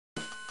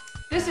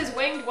This is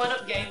Winged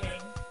One-Up Gaming.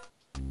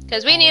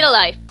 Because we need a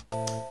life.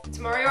 It's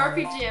Mario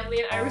RPG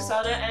Emily and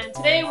Irusada, and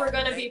today we're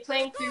going to be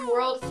playing through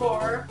World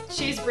 4,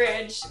 Cheese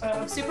Bridge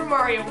of Super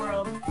Mario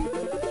World.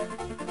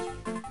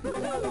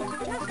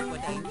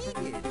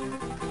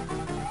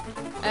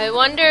 I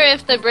wonder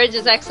if the bridge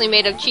is actually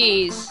made of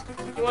cheese.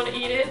 You want to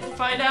eat it and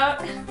find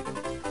out?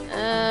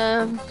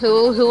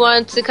 Who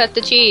wants to cut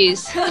the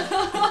cheese?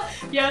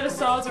 Yeah, the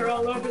saws are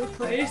all over the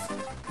place.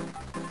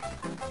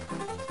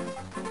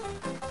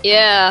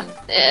 Yeah,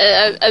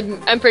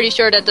 I'm pretty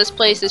sure that this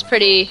place is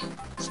pretty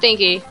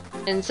stinky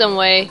in some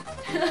way.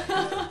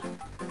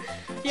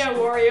 Yeah,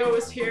 Wario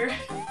was here.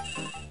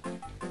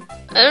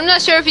 I'm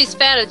not sure if he's a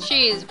fan of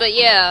cheese, but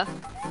yeah.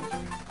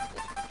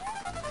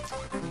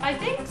 I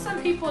think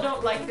some people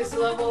don't like this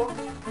level.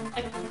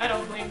 I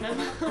don't blame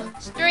them.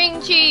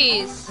 String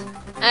cheese!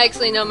 I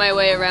actually know my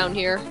way around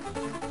here.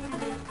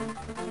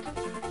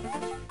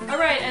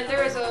 Alright, and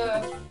there is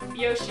a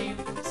Yoshi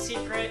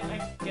secret,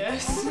 I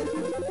guess.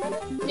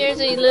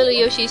 There's a little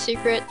Yoshi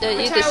secret that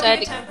you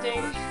decided.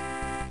 Tempting.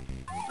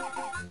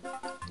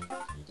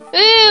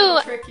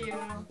 Ooh! Tricky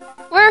though.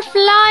 We're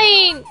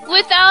flying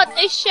without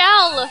a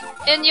shell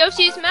in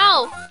Yoshi's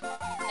mouth!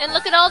 And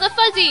look at all the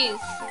fuzzies!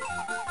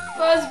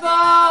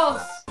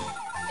 Fuzzballs!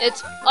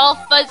 It's all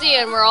fuzzy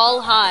and we're all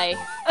high.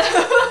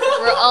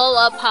 We're all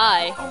up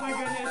high. Oh my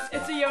goodness,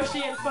 it's a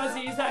Yoshi and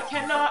fuzzies. That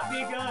cannot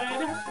be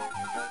good.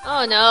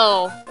 Oh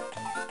no.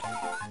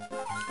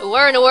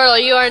 Where in the world are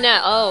you are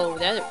now? Oh,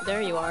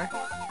 there you are. I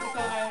thought I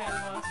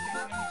had lost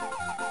something.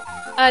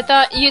 I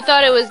thought you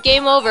thought it was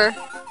game over.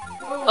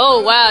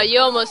 Oh wow, you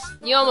almost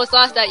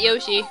lost that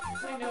Yoshi.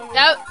 I know.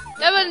 That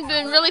would have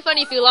been really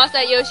funny if you lost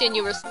that Yoshi and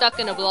you were stuck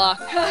in a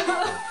block.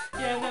 Yeah,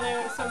 and then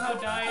I somehow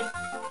died.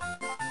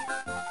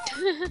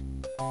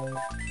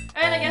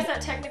 And I guess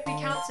that technically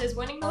counts as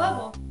winning the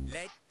level.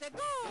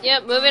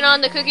 Yep, moving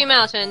on to Cookie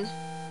Mountain.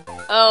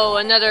 Oh,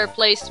 another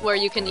place where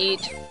you can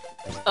eat.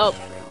 Oh.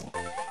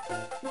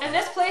 And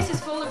this place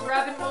is full of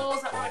rabbit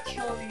moles that want to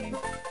kill me.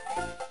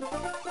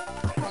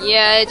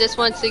 Yeah, it just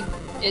wants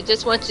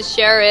to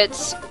share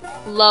its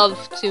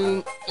love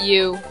to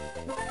you.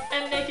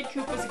 And naked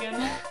Koopas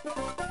again.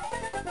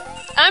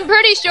 I'm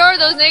pretty sure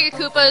those naked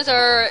Koopas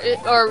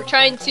are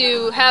trying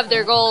to have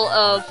their goal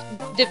of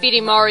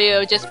defeating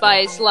Mario just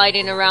by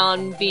sliding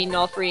around, being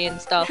all free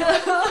and stuff.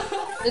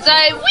 It's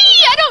like,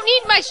 wee! I don't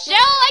need my shell!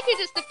 I could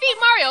just defeat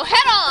Mario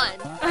head on!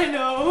 I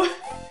know.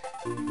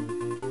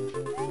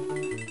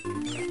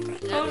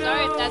 I'm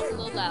sorry if that's a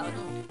little loud.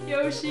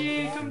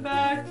 Yoshi, come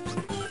back.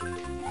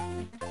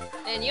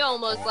 And you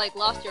almost like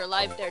lost your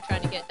life there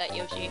trying to get that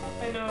Yoshi.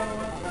 I know.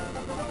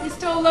 He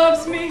still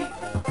loves me.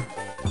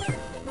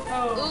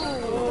 Oh.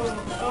 Ooh.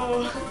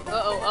 Oh.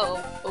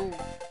 Oh,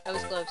 that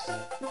was close.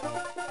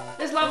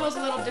 This level's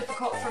a little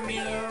difficult for me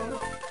though.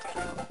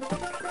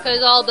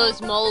 Because all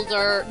those moles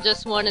are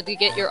just wanted to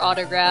get your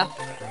autograph.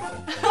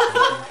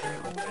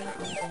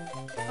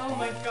 Oh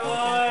my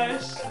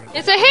gosh.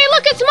 And say, hey,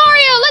 look, it's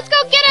Mario! Let's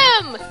go get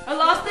him! I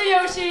lost the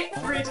Yoshi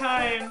 3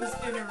 times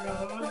in a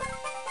row.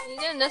 You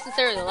didn't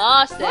necessarily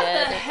lost it.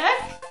 What the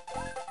heck?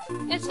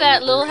 It's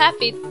that little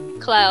happy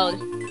cloud.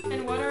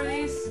 And what are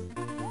these?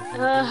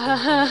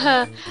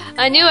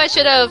 I knew I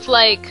should have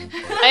I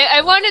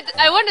wanted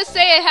to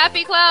say a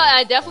happy cloud.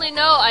 I definitely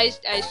know I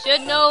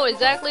should know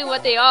exactly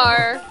what they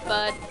are,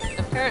 but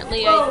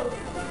apparently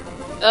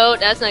Oh,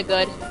 that's not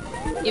good.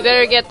 You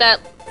better get that.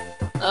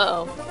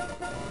 Uh-oh.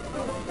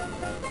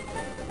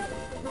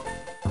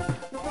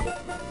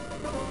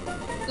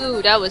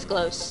 Ooh, that was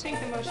close. I think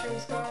the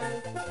mushroom's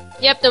gone.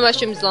 Yep, the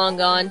mushroom's long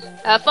gone.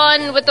 Have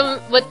fun with the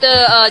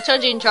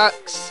chunging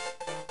trucks.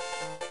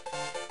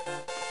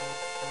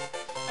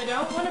 I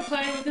don't want to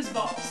play with his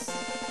balls.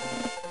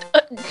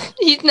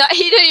 He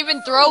didn't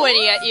even throw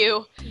any at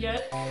you.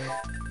 Yet.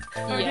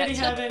 Or did he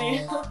have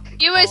any?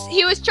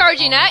 He was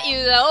charging at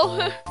you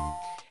though.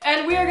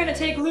 And we are gonna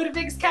take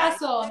Ludwig's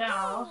castle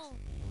now.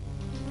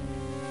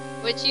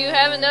 Which you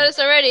haven't noticed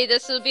already,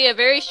 this will be a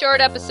very short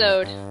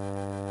episode.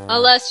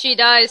 Unless she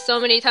dies so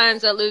many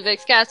times at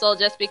Ludwig's castle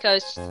just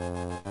because,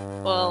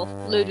 well,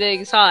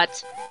 Ludwig's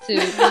hot.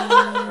 He's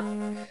hot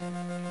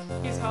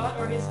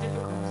or he's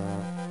difficult?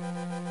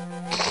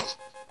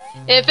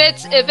 If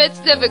it's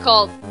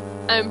difficult,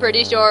 I'm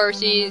pretty sure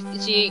she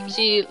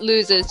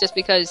loses just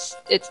because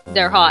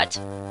they're hot.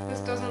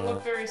 This doesn't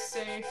look very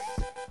safe.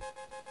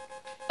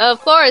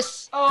 Of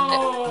course.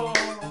 Oh.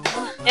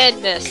 And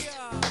missed.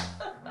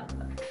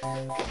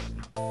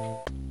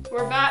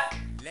 We're back.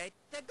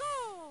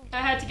 I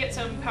had to get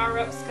some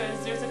power-ups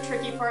because there's a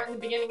tricky part in the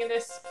beginning of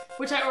this,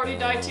 which I already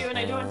died to, and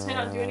I don't intend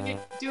on doing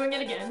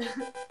it again.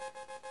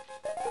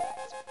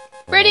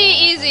 Pretty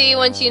easy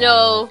once you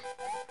know,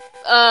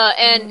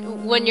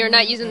 and when you're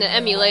not using the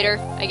emulator,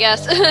 I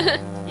guess.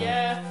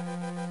 Yeah.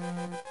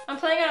 I'm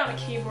playing it on a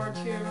keyboard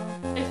too,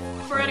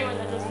 for anyone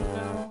that doesn't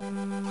know.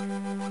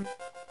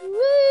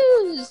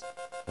 Woos!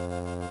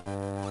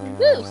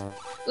 Woos!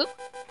 Oop.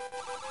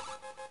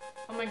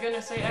 Oh my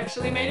goodness, I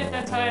actually made it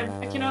that time.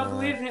 I cannot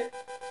believe it.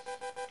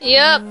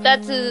 Yep,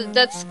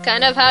 that's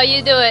kind of how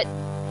you do it.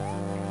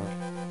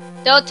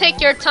 Don't take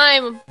your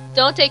time.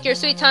 Don't take your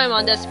sweet time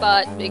on this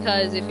spot,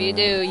 because if you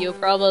do, you'll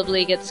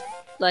probably get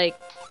like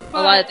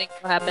a lot of things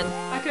will happen.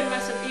 I could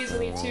mess up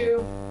easily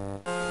too.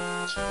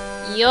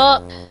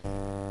 Yup.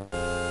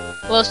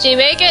 Will she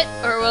make it,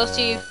 or will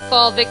she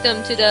fall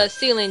victim to the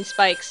ceiling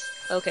spikes?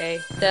 Okay,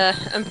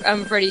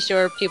 I'm pretty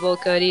sure people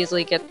could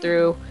easily get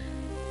through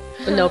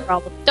with no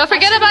problem. Don't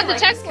forget about the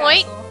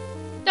checkpoint.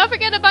 Don't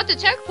forget about the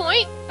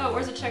checkpoint. Oh,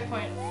 where's the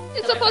checkpoint?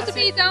 It's supposed to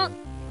be down.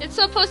 It's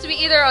supposed to be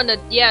either on the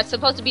it's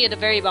supposed to be at the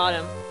very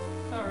bottom.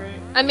 Alright.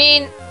 I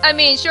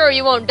mean, sure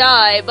you won't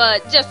die,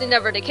 but just in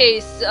never the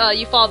case,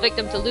 you fall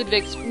victim to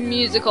Ludwig's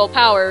musical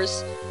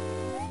powers.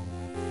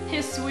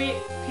 His sweet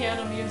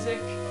piano music.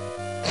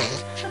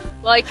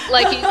 like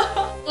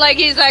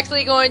he's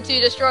actually going to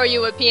destroy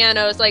you with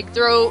pianos, like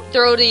throw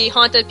the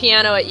haunted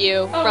piano at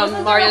you from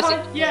Mario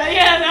 64.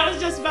 Yeah, I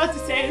was just about to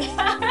say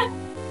that.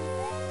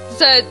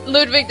 So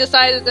Ludwig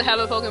decided to have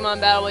a Pokemon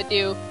battle with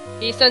you.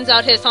 He sends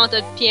out his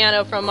haunted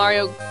piano from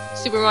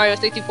Super Mario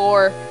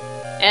 64,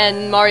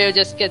 and Mario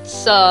just gets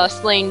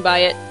slain by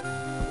it.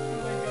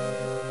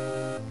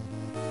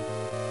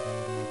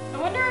 I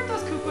wonder if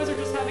those Koopas are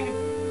just having a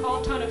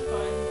whole ton of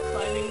fun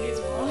climbing these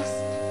walls.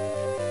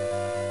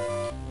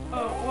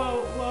 Oh,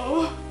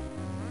 whoa.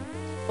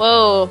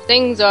 Whoa,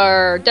 things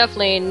are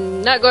definitely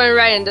not going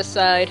right on this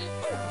side.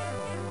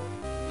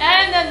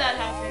 And then that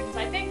happens.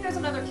 I think there's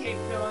another cave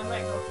though, I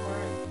might go for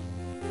it.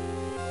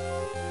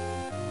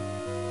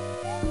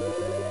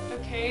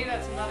 Okay,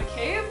 that's not a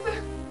cave.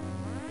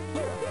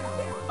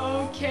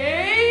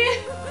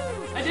 Okay.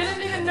 I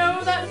didn't even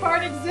know that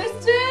part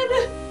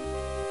existed.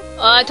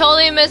 I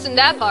totally missing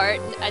that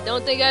part. I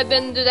don't think I've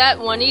been to that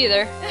one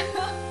either.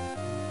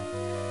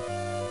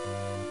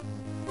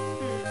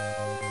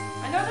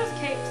 I know there's a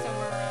cave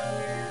somewhere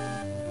around here.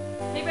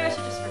 Maybe I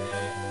should just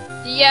forget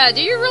it. Yeah,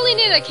 do you really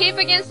need a cape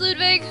against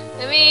Ludwig?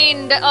 I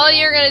mean, all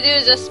you're gonna do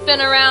is just spin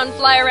around,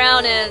 fly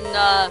around, and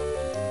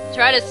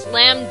try to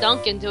slam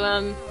dunk into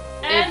him.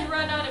 And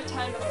run out of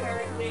time,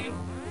 apparently.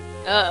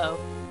 Uh-oh.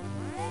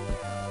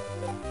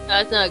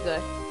 That's not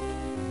good.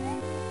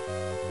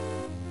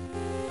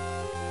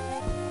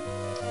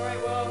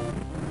 Alright, well,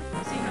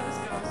 let's see how this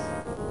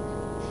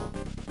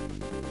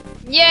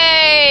goes.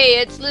 Yay!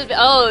 It's Ludwig.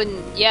 Oh,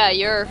 yeah,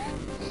 you're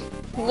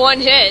one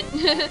hit.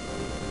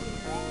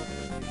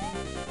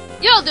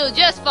 You'll do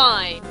just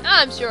fine.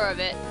 I'm sure of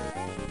it.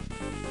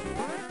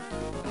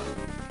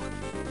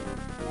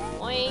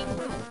 Boing.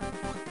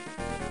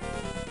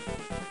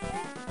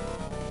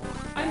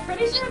 I'm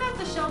pretty sure that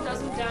the shell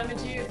doesn't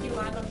damage you if you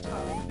land on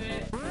top of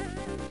it.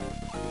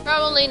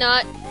 Probably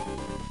not.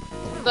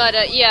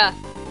 But, yeah.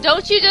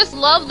 Don't you just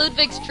love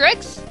Ludwig's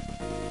tricks?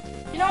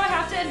 You know, I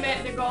have to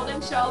admit, the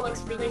golden shell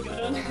looks really good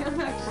on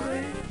him,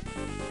 actually.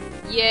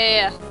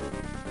 Yeah.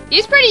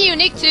 He's pretty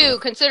unique, too,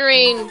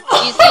 considering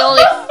he's the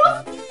only...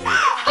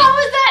 How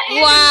is that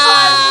even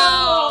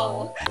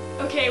Wow!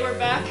 possible? Okay, we're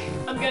back.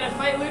 I'm gonna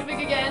fight Ludwig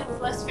again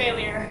with less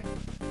failure.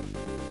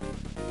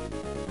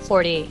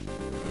 40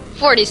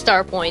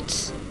 star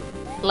points.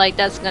 Like,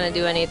 that's gonna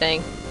do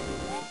anything.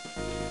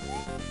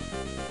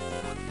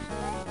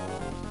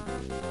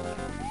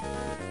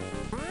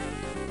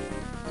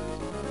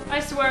 I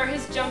swear,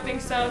 his jumping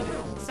sounds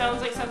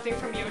like something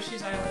from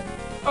Yoshi's Island.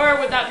 Or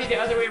would that be the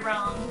other way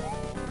around?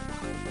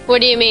 What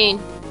do you mean?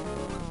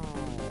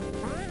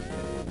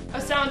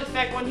 A sound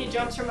effect when he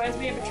jumps reminds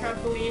me of a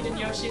trampoline in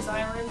Yoshi's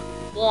Island.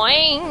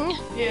 Boing!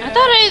 Yeah.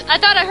 I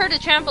thought I heard a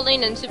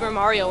trampoline in Super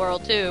Mario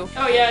World, too.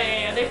 Oh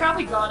yeah. They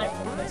probably got it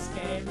from this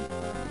game.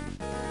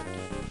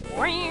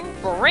 Boing,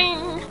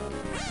 boing.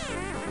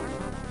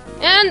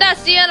 And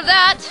that's the end of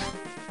that!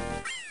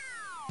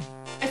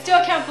 I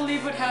still can't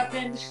believe what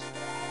happened.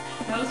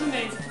 That was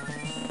amazing.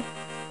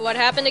 What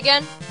happened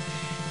again?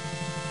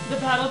 The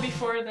battle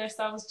before this,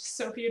 that was just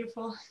so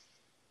beautiful.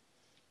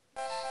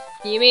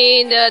 You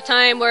mean the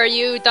time where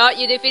you thought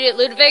you defeated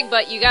Ludwig,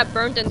 but you got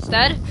burnt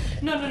instead?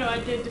 No, I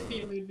did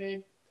defeat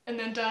Ludwig, and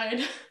then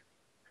died.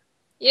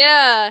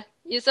 Yeah,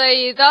 you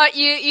say you thought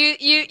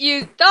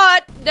you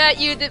thought that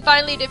you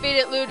finally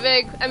defeated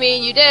Ludwig. I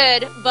mean, you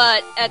did,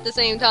 but at the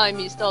same time,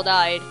 you still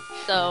died.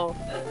 So.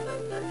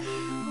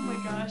 Oh my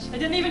gosh, I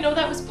didn't even know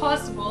that was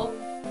possible.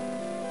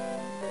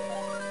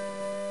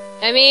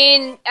 I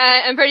mean,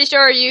 I'm pretty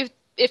sure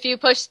if you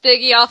push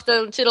Stiggy off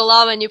to the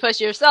lava and you push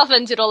yourself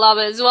into the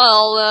lava as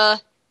well,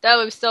 that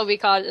would still be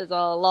caught as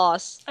a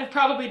loss. I've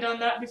probably done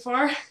that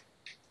before.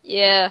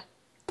 Yeah,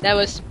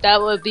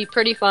 that would be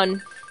pretty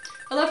fun.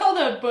 I love how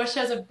the bush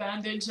has a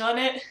bandage on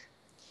it.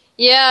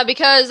 Yeah,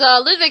 because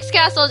Ludwig's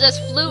castle just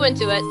flew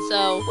into it,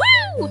 so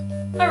woo!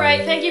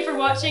 Alright, thank you for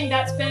watching.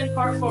 That's been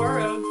part 4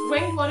 of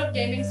Winged One-Up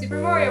Gaming Super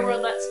Mario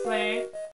World Let's Play.